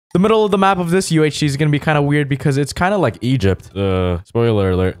middle of the map of this UHC is gonna be kind of weird because it's kind of like Egypt.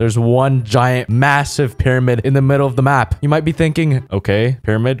 Spoiler alert. There's one giant, massive pyramid in the middle of the map. You might be thinking, okay,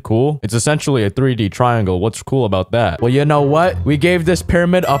 pyramid, cool. It's essentially a 3D triangle. What's cool about that? Well, you know what? We gave this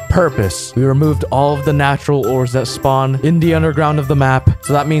pyramid a purpose. We removed all of the natural ores that spawn in the underground of the map.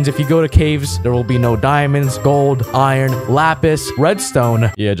 So that means if you go to caves, there will be no diamonds, gold, iron, lapis,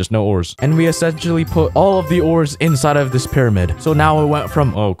 redstone. Yeah, just no ores. And we essentially put all of the ores inside of this pyramid. So now it went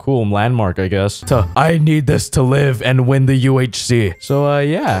from, oh, cool, landmark, I guess, to I need this to live and win the UHC. So,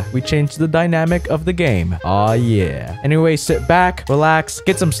 yeah, we changed the dynamic of the game. Aw, yeah. Anyway, sit back, relax,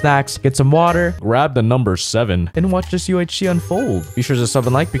 get some snacks, get some water, grab the number 7, and watch this UHC unfold. Be sure to sub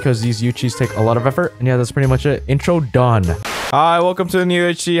and like because these UHCs take a lot of effort. And yeah, that's pretty much it. Intro done. Hi, welcome to the new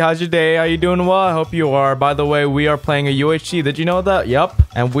UHC. How's your day? How you doing? Well, I hope you are. By the way, we are playing a UHC. Did you know that? Yep.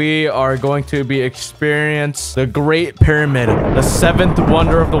 And we are going to be experience the Great Pyramid, the 7th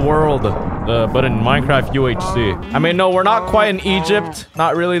wonder of the world. But in Minecraft UHC. I mean, no, we're not quite in Egypt.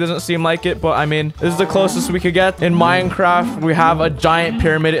 Not really, doesn't seem like it. But I mean, this is the closest we could get. In Minecraft, we have a giant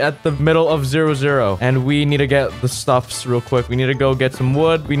pyramid at the middle of 0, and we need to get the stuffs real quick. We need to go get some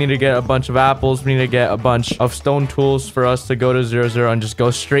wood. We need to get a bunch of apples. We need to get a bunch of stone tools for us to go to 0 and just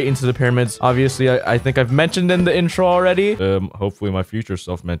go straight into the pyramids. Obviously, I think I've mentioned in the intro already. Hopefully my future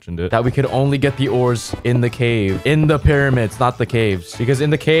self mentioned it. That we could only get the ores in the cave. In the pyramids, not the caves. Because in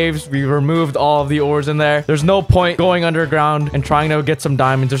the caves, we removed all of the ores in there. There's no point going underground and trying to get some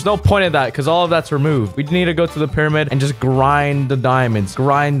diamonds. There's no point in that because all of that's removed. We need to go to the pyramid and just grind the diamonds,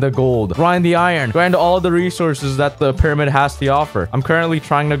 grind the gold, grind the iron, grind all the resources that the pyramid has to offer. I'm currently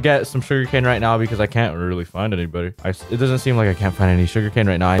trying to get some sugarcane right now because I can't really find anybody. It doesn't seem like I can't find any sugarcane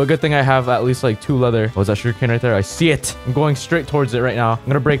right now. But good thing I have at least like 2 leather. Oh, is that sugarcane right there? I see it. I'm going straight towards it right now. I'm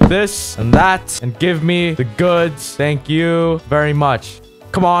gonna break this and that and give me the goods. Thank you very much.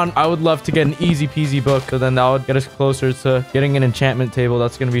 Come on, I would love to get an easy peasy book, so then that would get us closer to getting an enchantment table.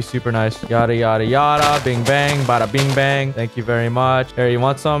 That's gonna be super nice. Yada yada yada, bing bang, bada bing bang. Thank you very much. Here, you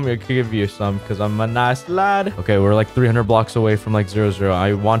want some? I could give you some because I'm a nice lad. Okay, we're like 300 blocks away from like 0.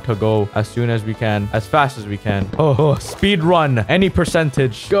 I want to go as soon as we can, as fast as we can. Oh, speed run, any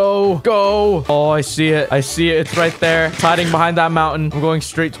percentage. Go, go. Oh, I see it. I see it. It's right there. It's hiding behind that mountain. I'm going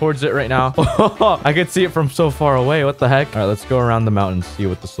straight towards it right now. I could see it from so far away. What the heck? All right, let's go around the mountain. See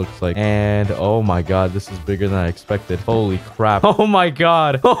what this looks like. And oh my god, this is bigger than I expected. Holy crap. Oh my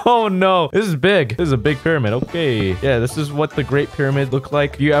god. Oh no, this is big. This is a big pyramid. Okay, yeah, this is what the Great Pyramid looked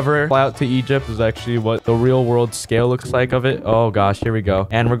like. If you ever fly out to Egypt, this is actually what the real world scale looks like of it. Oh gosh, here we go.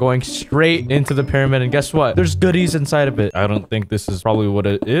 And we're going straight into the pyramid, and guess what? There's goodies inside of it. I don't think this is probably what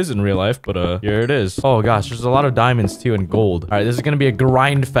it is in real life, but here it is. Oh gosh, there's a lot of diamonds too and gold. All right, this is gonna be a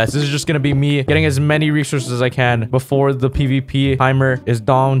grind fest. This is just gonna be me getting as many resources as I can before the PvP timer is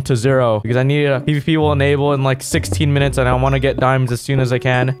down to 0, because I need a PvP will enable in like 16 minutes and I want to get diamonds as soon as I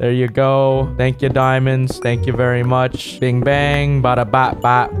can. There you go. Thank you, diamonds. Thank you very much. Bing bang, bada bat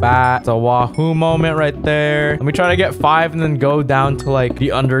bat bat. It's a wahoo moment right there. Let me try to get 5 and then go down to like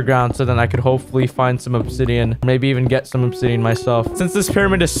the underground so then I could hopefully find some obsidian, maybe even get some obsidian myself. Since this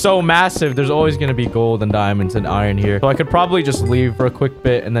pyramid is so massive, there's always going to be gold and diamonds and iron here, so I could probably just leave for a quick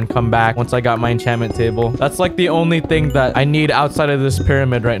bit and then come back once I got my enchantment table. That's like the only thing that I need outside of this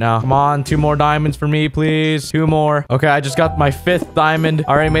pyramid right now. Come on, 2 more diamonds for me, please. 2 more. Okay, I just got my 5th diamond.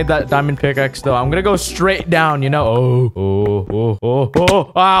 I already made that diamond pickaxe though. I'm gonna go straight down, you know.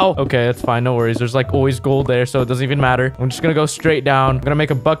 Ow. Okay, that's fine, no worries. There's like always gold there, so it doesn't even matter. I'm just gonna go straight down. I'm gonna make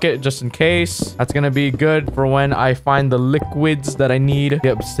a bucket just in case. That's gonna be good for when I find the liquids that I need.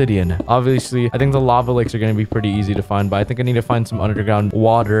 The obsidian. Obviously, I think the lava lakes are gonna be pretty easy to find, but I think I need to find some underground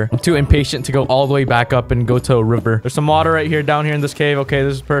water. I'm too impatient to go all the way back up and go to a river. There's some water right here down here in this cave. Okay,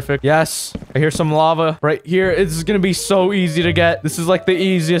 this is perfect. Yes, I hear some lava right here. It's gonna be so easy to get. This is like the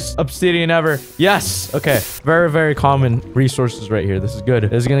easiest obsidian ever. Yes. Okay, very, very common resources right here. This is good.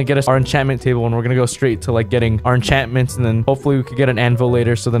 This is gonna get us our enchantment table, and we're gonna go straight to like getting our enchantments, and then hopefully we could get an anvil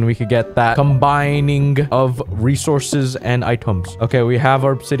later, so then we could get that combining of resources and items. Okay, we have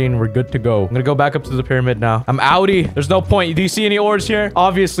our obsidian. We're good to go. I'm gonna go back up to the pyramid now. I'm outie. There's no point. Do you see any ores here?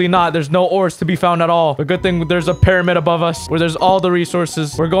 Obviously not. There's no ores to be found at all. The good thing there's a pyramid above us where there's all the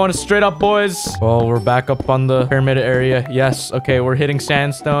resources. We're going straight up, boys. Oh, we're back up on the pyramid area. Yes. Okay, we're hitting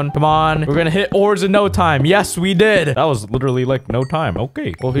sandstone. Come on. We're gonna hit ores in no time. Yes, we did. That was literally like no time.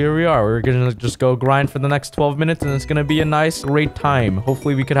 Okay. Well, here we are. We're gonna just go grind for the next 12 minutes, and it's gonna be a nice, great time.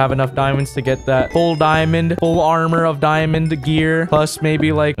 Hopefully, we could have enough diamonds to get that full diamond, full armor of diamond gear, plus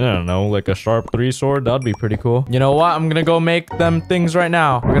maybe like, I don't know, like a sharp 3 sword. That'd be pretty cool. You know what? I'm gonna go make them things right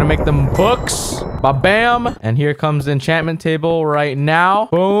now. We're gonna make them books. Ba-bam. And here comes the enchantment table right now.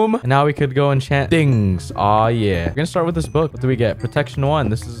 Boom. And now we could go enchant things. Aw, yeah. We're gonna start with this book. What do we get? Protection 1.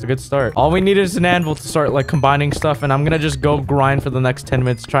 This is a good start. All we need is an anvil to start like combining stuff. And I'm gonna just go grind for the next 10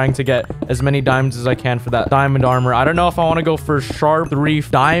 minutes trying to get as many diamonds as I can for that diamond armor. I don't know if I want to go for sharp 3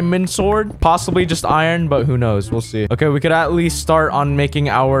 diamond sword. Possibly just iron, but who knows? We'll see. Okay, we could at least start on making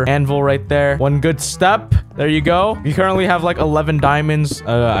our anvil right there. One good step. There you go. We currently have like 11 diamonds.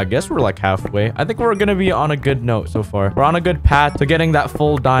 I guess we're like halfway. I think we're gonna be on a good note so far. We're on a good path to getting that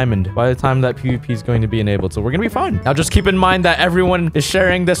full diamond by the time that PvP is going to be enabled. So we're gonna be fine. Now just keep in mind that everyone is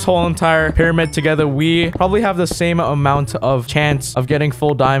sharing this whole entire pyramid together. We probably have the same amount of chance of getting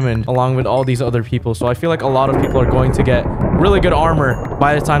full diamond along with all these other people. So I feel like a lot of people are going to get really good armor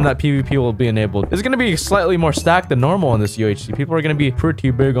by the time that PvP will be enabled. It's gonna be slightly more stacked than normal in this UHC. People are gonna be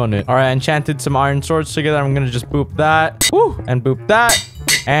pretty big on it. All right, enchanted some iron swords together. I'm gonna just boop that. Woo, and boop that.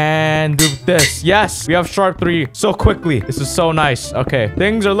 And do this. Yes, we have sharp 3 so quickly. This is so nice. Okay,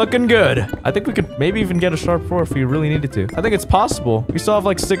 things are looking good. I think we could maybe even get a sharp 4 if we really needed to. I think it's possible. We still have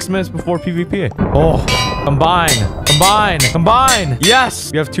like 6 minutes before PvP. Oh, combine.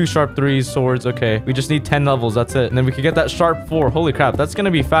 Yes, we have 2 sharp 3s swords. Okay, we just need 10 levels. That's it. And then we could get that sharp 4. Holy crap, that's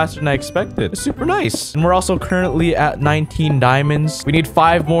gonna be faster than I expected. It's super nice. And we're also currently at 19 diamonds. We need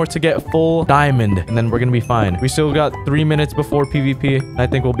 5 more to get full diamond, and then we're gonna be fine. We still got 3 minutes before PvP. I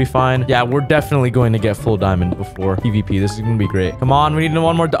think we'll be fine. Yeah, we're definitely going to get full diamond before PvP. This is gonna be great. Come on, we need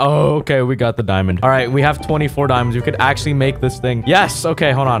one more. Oh, okay, we got the diamond. All right, we have 24 diamonds. We could actually make this thing. Yes.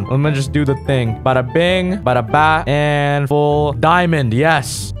 Okay, hold on. Let me just do the thing. Bada bing, bada ba, and full diamond.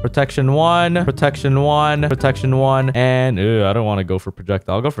 Yes. Protection 1, protection 1, protection 1, and I don't want to go for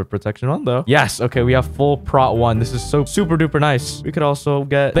projectile. I'll go for protection 1 though. Yes. Okay, we have full prot 1. This is so super duper nice. We could also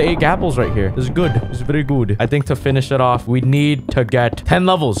get the 8 apples right here. This is good. This is very good. I think to finish it off, we need to get 10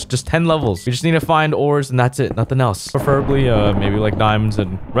 levels. Just 10 levels. We just need to find ores and that's it. Nothing else. Preferably maybe like diamonds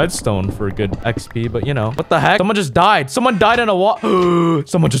and redstone for a good XP, but you know. What the heck? Someone just died. Someone died in a wall.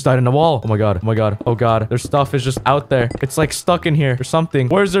 Someone just died in a wall. Oh my god. Oh my god. Oh god. Their stuff is just out there. It's like stuck in here or something.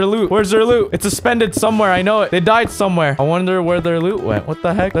 Where's their loot? Where's their loot? It's suspended somewhere. I know it. They died somewhere. I wonder where their loot went. What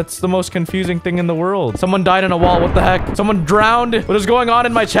the heck? That's the most confusing thing in the world. Someone died in a wall. What the heck? Someone drowned. What is going on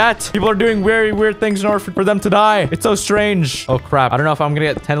in my chat? People are doing very weird things in order for them to die. It's so strange. Oh crap. I don't know if I'm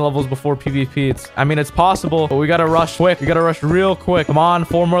gonna get 10 levels before PvP. I mean, it's possible, but we gotta rush quick. We gotta rush real quick. Come on,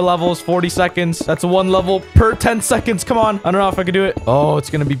 4 more levels, 40 seconds. That's 1 level per 10 seconds. Come on. I don't know if I can do it. Oh, it's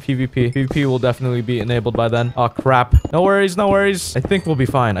gonna be PvP. PvP will definitely be enabled by then. Oh, crap. No worries, no worries. I think we'll be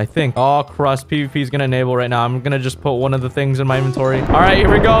fine. I think. Oh, crust. PvP is gonna enable right now. I'm gonna just put one of the things in my inventory. All right,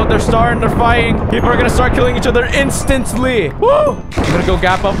 here we go. They're starting. They're fighting. People are gonna start killing each other instantly. Woo! I'm gonna go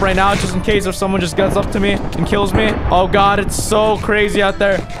gap up right now just in case if someone just gets up to me and kills me. Oh, God. It's so crazy out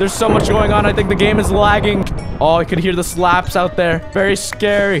there. There's so much going on. I think the game is lagging. Oh, I could hear the slaps out there. Very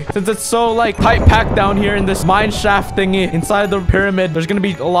scary. Since it's so like tight packed down here in this mine shaft thingy inside the pyramid, there's gonna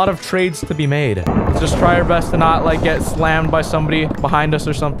be a lot of trades to be made. Let's just try our best to not like get slammed by somebody behind us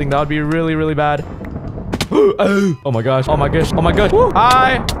or something. That would be really, really bad. Oh my gosh. Oh my gosh. Oh my gosh.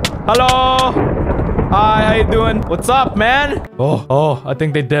 Hi. Hello. Hi, how you doing? What's up, man? Oh, I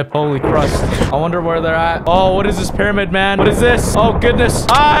think they dipped. Holy crust. I wonder where they're at. Oh, what is this pyramid, man? What is this? Oh, goodness.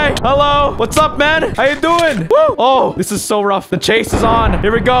 Hi. Hello. What's up, man? How you doing? Woo. Oh, this is so rough. The chase is on.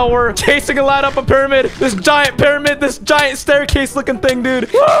 Here we go. We're chasing a lad up a pyramid. This giant pyramid. This giant staircase looking thing,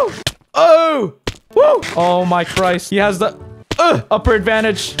 dude. Woo. Oh. Woo. Oh, my Christ. He has the upper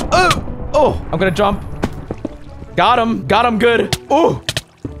advantage. Oh, I'm gonna jump. Got him. Got him good. Oh.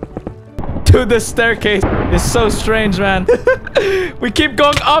 Dude, this staircase is so strange, man. We keep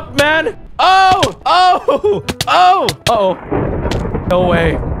going up, man. Uh-oh. No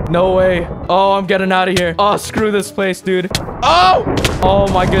way. No way. Oh, I'm getting out of here. Oh, screw this place, dude. Oh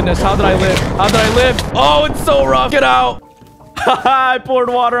my goodness. How did I live? How did I live? Oh, it's so rough. Get out. I poured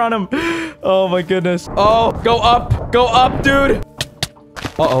water on him. Oh my goodness. Oh, go up. Go up, dude.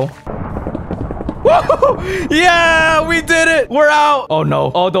 Uh-oh. Woo! Yeah, we did it. We're out. Oh,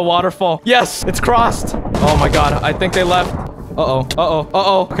 no. Oh, the waterfall. Yes, it's crossed. Oh, my God. I think they left.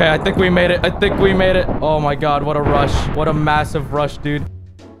 Uh-oh. Okay, I think we made it. Oh, my God. What a rush. What a massive rush, dude.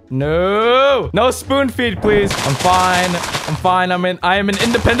 No spoon feed, please. I'm fine. I am an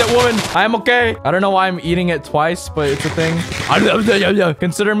independent woman. I am okay. I don't know why I'm eating it twice, but it's a thing.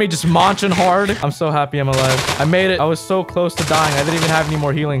 Consider me just munching hard. I'm so happy I'm alive. I made it. I was so close to dying. I didn't even have any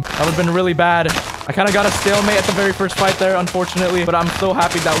more healing. That would have been really bad. I kind of got a stalemate at the very first fight there, unfortunately. But I'm so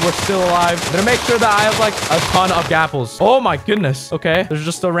happy that we're still alive. I'm gonna make sure that I have like a ton of gapples. Oh my goodness. Okay. There's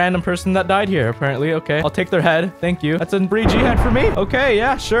just a random person that died here, apparently. Okay. I'll take their head. Thank you. That's a 3G head for me. Okay.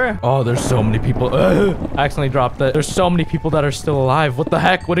 Yeah, sure. Oh, there's so many people. Ugh. I accidentally dropped it. There's so many people that are still alive. What the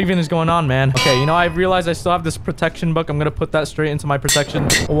heck? What even is going on, man? Okay. You know, I realized I still have this protection book. I'm gonna put that straight into my protection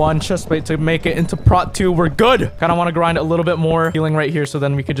 1 chest plate to make it into prot 2. We're good. Kind of want to grind a little bit more healing right here so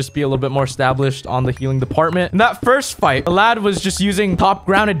then we could just be a little bit more established on the healing department. In that first fight, the lad was just using top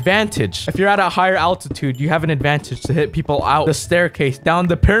ground advantage. If you're at a higher altitude, you have an advantage to hit people out the staircase, down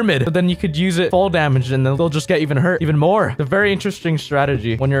the pyramid. But then you could use it full damage and then they'll just get even hurt even more. It's a very interesting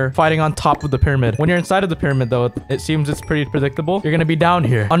strategy when you're fighting on top of the pyramid. When you're inside of the pyramid, though, it seems it's pretty predictable. You're going to be down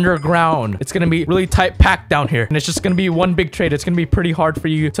here, underground. It's going to be really tight packed down here. And it's just going to be one big trade. It's going to be pretty hard for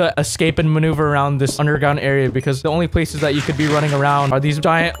you to escape and maneuver around this underground area because the only places that you could be running around are these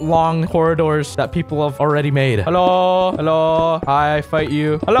giant long corridors that people have already made. Hello? Hello? Hi, I fight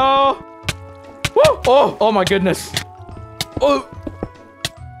you. Hello? Woo! Oh! Oh my goodness. Oh!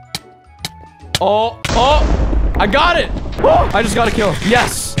 Oh! Oh! I got it! Oh, I just got a kill.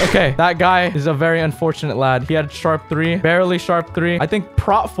 Yes. Okay. That guy is a very unfortunate lad. He had sharp 3. Barely sharp 3. I think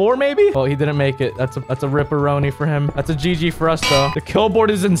prot 4 maybe? Oh, he didn't make it. That's a ripperoni for him. That's a GG for us though. The kill board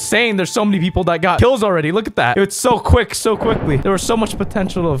is insane. There's so many people that got kills already. Look at that. It's so quick, so quickly. There was so much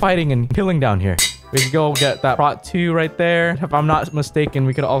potential of fighting and killing down here. We could go get that prot 2 right there. If I'm not mistaken,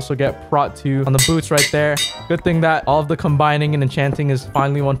 we could also get prot 2 on the boots right there. Good thing that all of the combining and enchanting is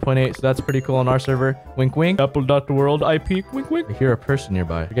finally 1.8. So that's pretty cool on our server. Wink, wink. Apple.world IP. Wink, wink. I hear a person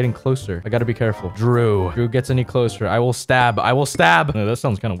nearby. They're getting closer. I gotta be careful. Drew gets any closer. I will stab. I will stab. No, that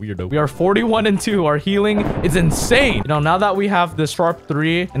sounds kind of weird though. We are 41-2. Our healing is insane. You know, now that we have this sharp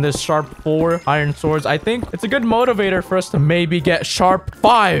 3 and this sharp 4 iron swords, I think it's a good motivator for us to maybe get sharp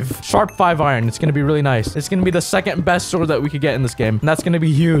 5. Sharp 5 iron. It's gonna be really nice. It's gonna be the second best sword that we could get in this game. And that's gonna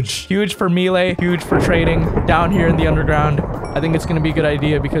be huge. Huge for melee. Huge for trading down here in the underground. I think it's gonna be a good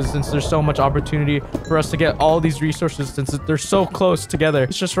idea because since there's so much opportunity for us to get all these resources, since they're so close together,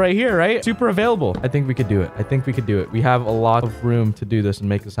 it's just right here, right? Super available. I think we could do it. I think we could do it. We have a lot of room to do this and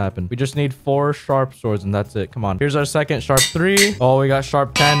make this happen. We just need 4 sharp swords and that's it. Come on. Here's our second sharp 3. Oh, we got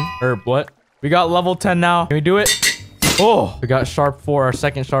sharp 10. Or what? We got level 10 now. Can we do it? Oh, we got sharp 4, our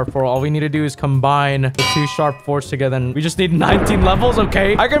second sharp 4. All we need to do is combine the 2 sharp 4s together and we just need 19 levels.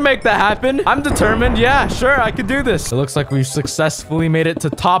 Okay, I can make that happen. I'm determined. Yeah, sure, I could do this. It looks like we've successfully made it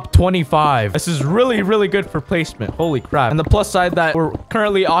to top 25. This is really, really good for placement. Holy crap. And the plus side that we're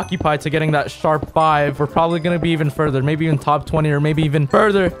currently occupied to getting that sharp 5, we're probably going to be even further, maybe even top 20 or maybe even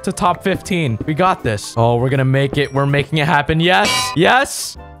further to top 15. We got this. Oh, we're going to make it. We're making it happen. Yes.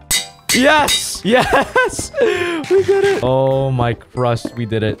 Yes. Yes! Yes! We did it! Oh my crust, we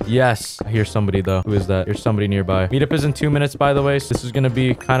did it. Yes. I hear somebody though. Who is that? There's somebody nearby. Meetup is in 2 minutes, by the way, so this is gonna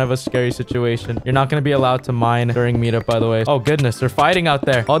be kind of a scary situation. You're not gonna be allowed to mine during meetup, by the way. Oh goodness, they're fighting out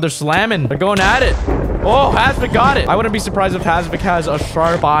there. Oh, they're slamming. They're going at it. Oh, Hazvik got it. I wouldn't be surprised if Hazvik has a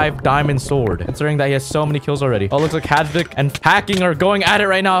sharp 5 diamond sword, considering that he has so many kills already. Oh, looks like Hazvik and Hacking are going at it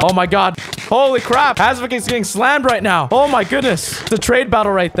right now. Oh my god. Holy crap. Hazvik is getting slammed right now. Oh my goodness. It's a trade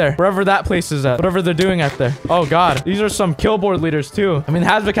battle right there. Wherever that place is at. Whatever they're doing out there. Oh god. These are some kill board leaders too. I mean,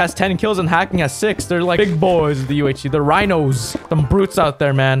 Hazvik has 10 kills and Hacking has 6. They're like big boys of the UHC. They're rhinos. Some brutes out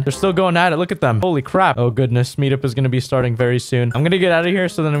there, man. They're still going at it. Look at them. Holy crap. Oh goodness. Meetup is going to be starting very soon. I'm going to get out of here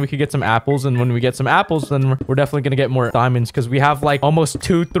so then we can get some apples. And when we get some apples, then we're definitely going to get more diamonds because we have like almost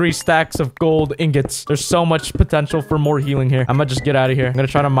 2-3 stacks of gold ingots. There's so much potential for more healing here. I'm going to just get out of here. I'm going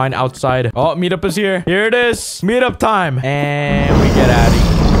to try to mine outside. Oh, Meetup is here. Here it is. Meetup time. And we get out of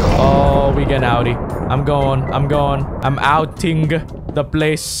here. Oh, we get outie. I'm going. I'm outing the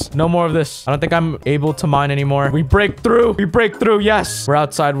place. No more of this. I don't think I'm able to mine anymore. We break through. Yes. We're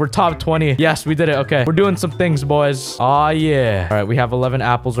outside. We're top 20. Yes, we did it. Okay. We're doing some things, boys. Oh, yeah. All right. We have 11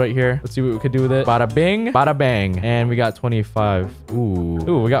 apples right here. Let's see what we could do with it. Bada bing. Bada bang. And we got 25.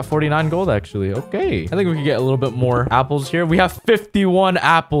 Ooh, we got 49 gold, actually. Okay. I think we could get a little bit more apples here. We have 51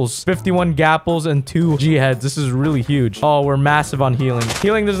 apples, 51 gapples, and 2 G heads. This is really huge. Oh, we're massive on healing.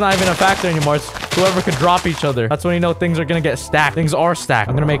 Healing is not even a factor anymore. It's whoever could drop each other. That's when you know things are going to get stacked. Things are stacked.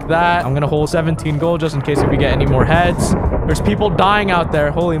 I'm going to make that. I'm going to hold 17 gold just in case if we get any more heads. There's people dying out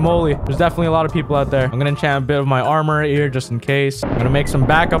there. Holy moly. There's definitely a lot of people out there. I'm gonna enchant a bit of my armor here just in case. I'm gonna make some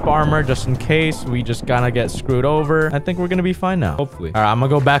backup armor just in case we just gonna get screwed over. I think we're gonna be fine now. Hopefully. All right, I'm gonna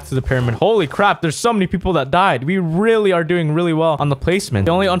go back to the pyramid. Holy crap. There's so many people that died. We really are doing really well on the placement.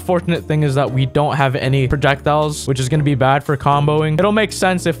 The only unfortunate thing is that we don't have any projectiles, which is gonna be bad for comboing. It'll make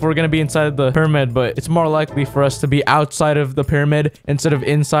sense if we're gonna be inside the pyramid, but it's more likely for us to be outside of the pyramid instead of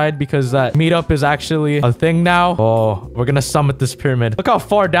inside because that meetup is actually a thing now. Oh, we're gonna summit this pyramid. Look how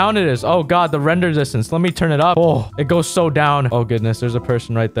far down it is. Oh god, the render distance. Let me turn it up. Oh, it goes so down. Oh goodness, there's a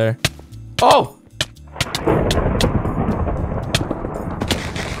person right there. Oh!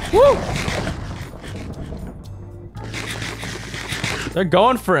 Woo! They're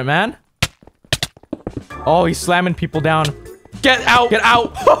going for it, man. Oh, he's slamming people down. Get out! Get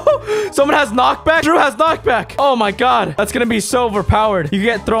out! Someone has knockback? Drew has knockback! Oh my god. That's gonna be so overpowered. You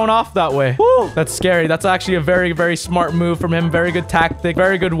get thrown off that way. Woo! That's scary. That's actually a very, very smart move from him. Very good tactic.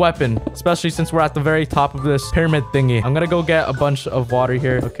 Very good weapon. Especially since we're at the very top of this pyramid thingy. I'm gonna go get a bunch of water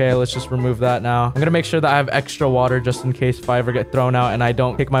here. Okay, let's just remove that now. I'm gonna make sure that I have extra water just in case if I ever get thrown out and I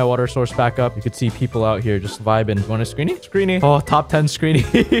don't pick my water source back up. You could see people out here just vibing. You want a screeny? Screeny. Oh, top 10 screeny.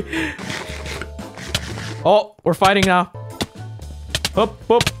 Oh, we're fighting now.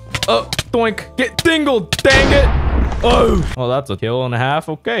 Up, up, up, doink. Get dingled, dang it. Oh, that's a kill and a half.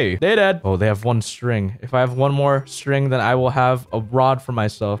 Okay, they dead. Oh, they have one string. If I have one more string, then I will have a rod for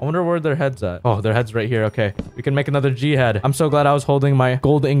myself. I wonder where their head's at. Oh, their head's right here. Okay, we can make another G head. I'm so glad I was holding my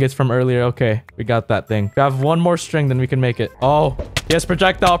gold ingots from earlier. Okay, we got that thing. If I have one more string, then we can make it. Oh, yes,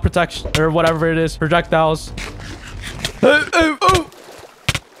 projectile protection or whatever it is. Projectiles. Oh, oh, oh.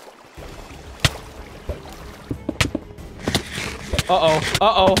 Uh-oh.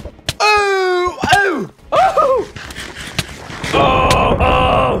 Uh-oh. Oh! Oh! Oh! Oh!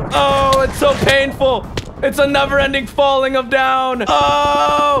 Oh! Oh! It's so painful. It's a never-ending falling of down.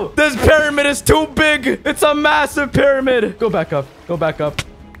 Oh! This pyramid is too big. It's a massive pyramid. Go back up. Go back up.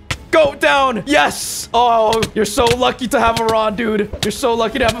 Go down. Yes. Oh, you're so lucky to have a rod, dude. You're so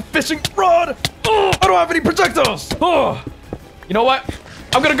lucky to have a fishing rod. Oh, I don't have any projectiles. Oh. You know what?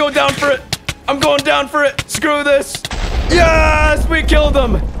 I'm gonna go down for it. I'm going down for it. Screw this. Yes, we killed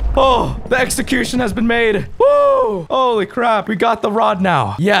him. Oh, the execution has been made. Woo! Holy crap, we got the rod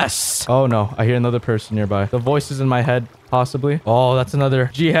now. Yes. Oh no, I hear another person nearby. The voice is in my head, possibly. Oh, that's another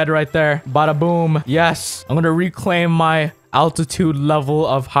G head right there. Bada boom. Yes, I'm gonna reclaim my altitude level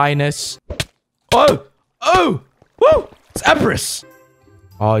of highness. Oh, oh, woo! It's Empress.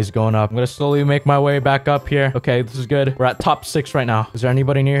 Oh, he's going up. I'm gonna slowly make my way back up here. Okay, this is good. We're at top 6 right now. Is there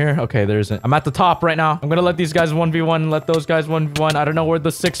anybody near here? Okay, there isn't. I'm at the top right now. I'm gonna let these guys 1v1. Let those guys 1v1. I don't know where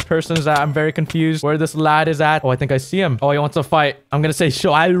the 6th person is at. I'm very confused where this lad is at. Oh, I think I see him. Oh, he wants to fight. I'm gonna say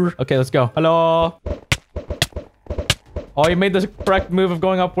Shoair. Okay, let's go. Hello. Oh, he made the correct move of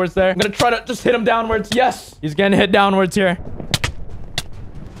going upwards there. I'm gonna try to just hit him downwards. Yes! He's getting hit downwards here.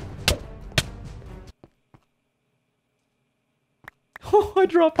 Oh, I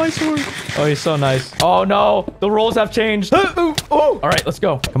dropped my sword. Oh, he's so nice. Oh, no. The roles have changed. Oh. All right, let's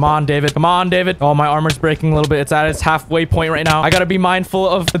go. Come on, David. Come on, David. Oh, my armor's breaking a little bit. It's at its halfway point right now. I gotta be mindful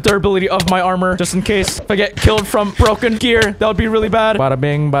of the durability of my armor just in case if I get killed from broken gear. That would be really bad. Bada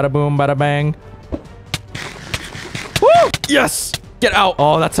bing, bada boom, bada bang. Woo! Yes! Get out.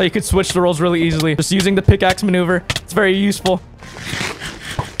 Oh, that's how you could switch the roles really easily. Just using the pickaxe maneuver. It's very useful.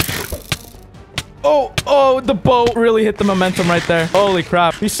 Oh, the bow really hit the momentum right there. Holy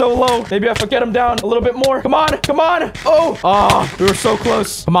crap. He's so low. Maybe if I get him down a little bit more. Come on. Come on. Oh, we were so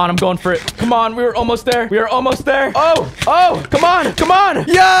close. Come on, I'm going for it. Come on, we were almost there. We are almost there. Oh, come on. Come on.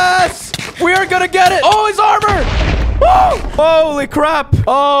 Yes! We are gonna get it. Oh, his armor. Woo! Holy crap.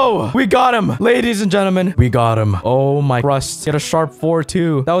 Oh, we got him. Ladies and gentlemen, we got him. Oh my crust. He had a sharp 4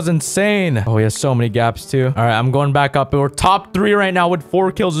 too. That was insane. Oh, he has so many gaps too. All right, I'm going back up. We're top 3 right now with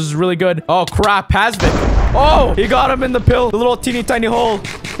 4 kills. This is really good. Oh crap, Hasvik. Oh, he got him in the pill. The little teeny tiny hole.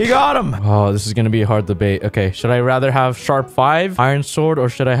 He got him. Oh, this is going to be a hard debate. Okay, should I rather have sharp 5 iron sword or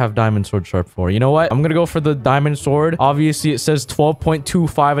should I have diamond sword sharp 4? You know what? I'm going to go for the diamond sword. Obviously, it says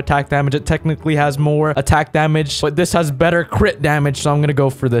 12.25 attack damage. It technically has more attack damage, but this has better crit damage. So I'm going to go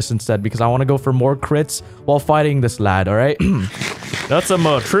for this instead because I want to go for more crits while fighting this lad. All right. That's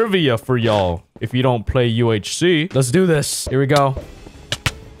some trivia for y'all if you don't play UHC. Let's do this. Here we go.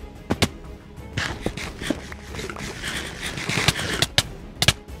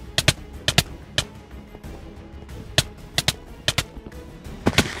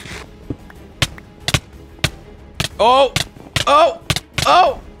 Oh! Oh!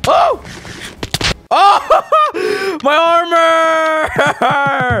 Oh! Oh! Oh! My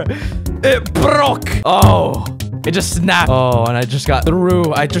armor! It broke! Oh! It just snapped. Oh, and I just got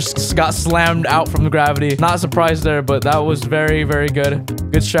through. I just got slammed out from the gravity. Not surprised there, but that was very, very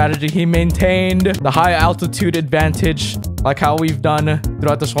good. Good strategy. He maintained the high altitude advantage like how we've done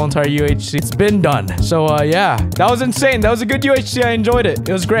throughout this whole entire UHC. It's been done. So, yeah, that was insane. That was a good UHC. I enjoyed it.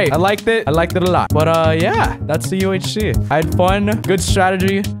 It was great. I liked it. I liked it a lot. But, yeah, that's the UHC. I had fun. Good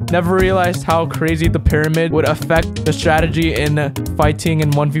strategy. Never realized how crazy the pyramid would affect the strategy in fighting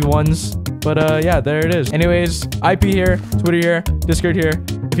in 1v1s. But, yeah, there it is. Anyways, IP here, Twitter here, Discord here.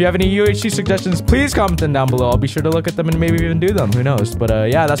 If you have any UHC suggestions, please comment them down below. I'll be sure to look at them and maybe even do them. Who knows? But,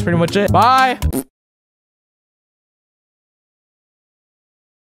 yeah, that's pretty much it. Bye!